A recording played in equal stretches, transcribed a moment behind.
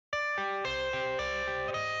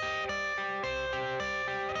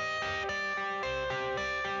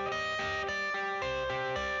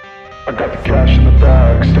I got the cash in the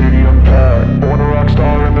bag, stadium packed. Born a rock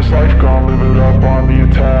star in this life, gon' live it up on the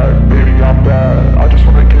attack. Baby, I'm bad, I just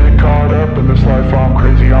wanna get caught up in this life. I'm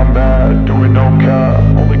crazy, I'm mad, doing no cap.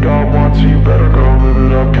 Only God wants, so you better go live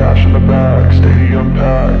it up. Cash in the bag, stadium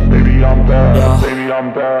packed. Baby, I'm bad, baby,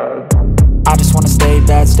 I'm bad. I just wanna stay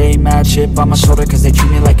bad, stay mad. Chip on my shoulder cause they treat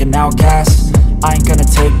me like an outcast. I ain't gonna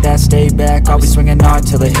take that, stay back. I'll be swinging hard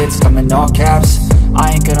till the hits come in all caps.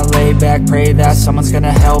 I ain't gonna lay back, pray that someone's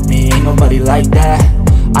gonna help me. Ain't nobody like that.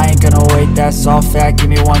 I ain't gonna wait, that's all fact. Give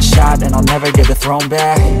me one shot and I'll never get the throne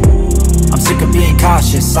back. I'm sick of being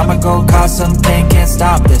cautious, I'ma go cause something, can't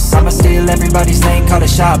stop this. I'ma steal everybody's lane, call it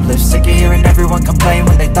shoplift. Sick of hearing everyone complain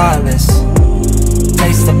when they thoughtless.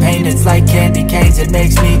 Taste the pain, it's like candy canes. It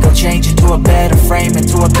makes me go change into a better frame,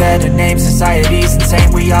 into a better name. Society's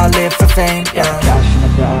insane, we all live for fame, yeah. Cash in the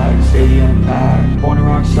bag, stadium packed. Born a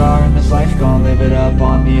rock star in this life, gon' live it up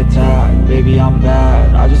on the attack. Baby, I'm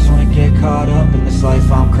bad, I just wanna get caught up in this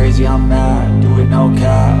life. I'm crazy, I'm mad, do it no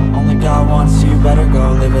cap. Only God wants, so you better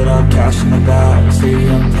go live it up. Cash in the bag,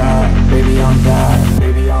 stadium packed. Baby, I'm bad,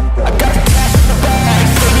 baby, I'm bad. I got the cash in the bag,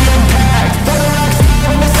 stadium packed. Born a rock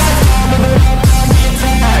star in this life, gon' live it up.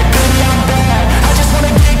 I'm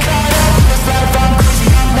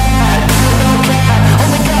crazy, I'm mad, do it no cap.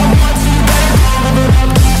 Only God wants, so you better go live it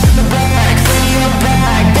up. Cash in the bag, stadium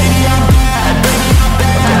packed.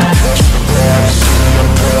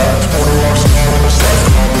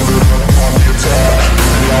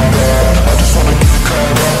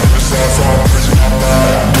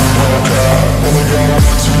 I'm bad,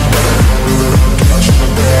 baby, I'm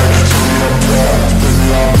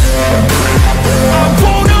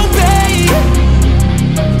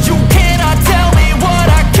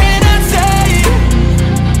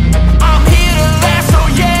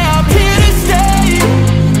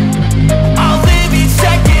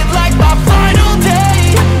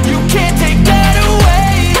I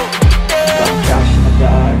got the cash in the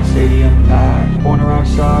bag, stadium packed. Born a rock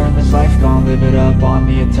star in this life, gon' live it up on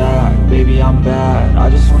the attack. Baby, I'm bad, I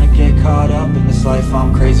just wanna get caught up in this life.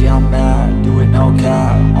 I'm crazy, I'm mad, do it no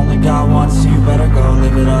cap. Only God wants, so you better go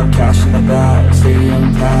live it up. Cash in the bag,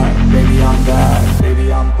 stadium packed. Baby, I'm bad,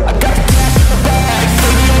 baby, I'm bad. I got the cash in the bag,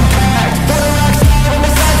 stadium packed. Born a rock star in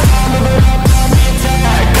this life.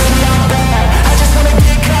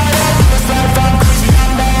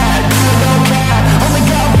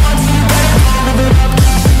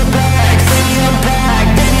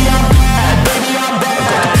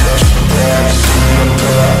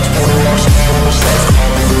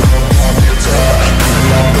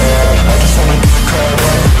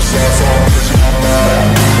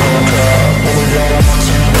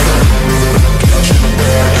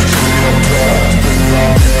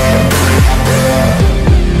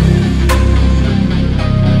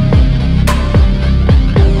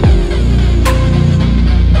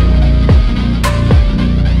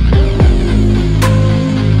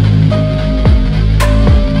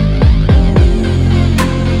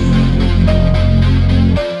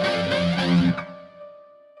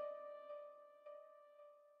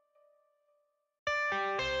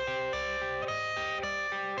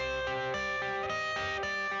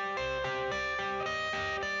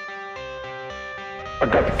 I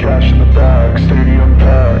got the cash in the bag, stadium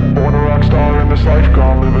packed. Born a rock star in this life,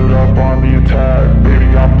 gon' live it up on the attack.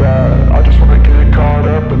 Baby, I'm bad, I just wanna get caught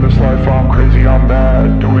up in this life. I'm crazy, I'm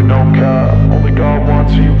mad, do it no cap. Only God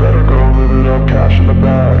wants, so you better go live it up. Cash in the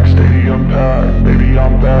bag, stadium packed. Baby,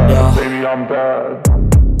 I'm bad, baby, I'm bad.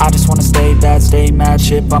 I just wanna stay bad, stay mad.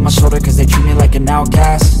 Chip on my shoulder cause they treat me like an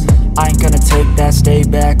outcast. I ain't gonna take that, stay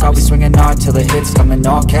back. I'll be swinging hard till the hits come in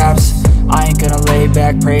all caps. I ain't gonna lay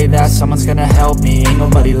back, pray that someone's gonna help me. Ain't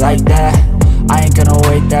nobody like that. I ain't gonna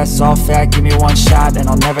wait, that's all fact. Give me one shot and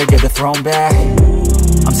I'll never get the throne back.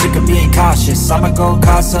 I'm sick of being cautious, I'ma go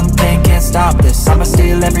cause something, can't stop this. I'ma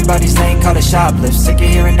steal everybody's lane, call it shoplift. Sick of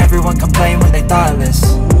hearing everyone complain when they thoughtless.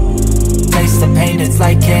 Taste the pain, it's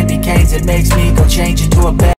like candy canes. It makes me go change into a bed.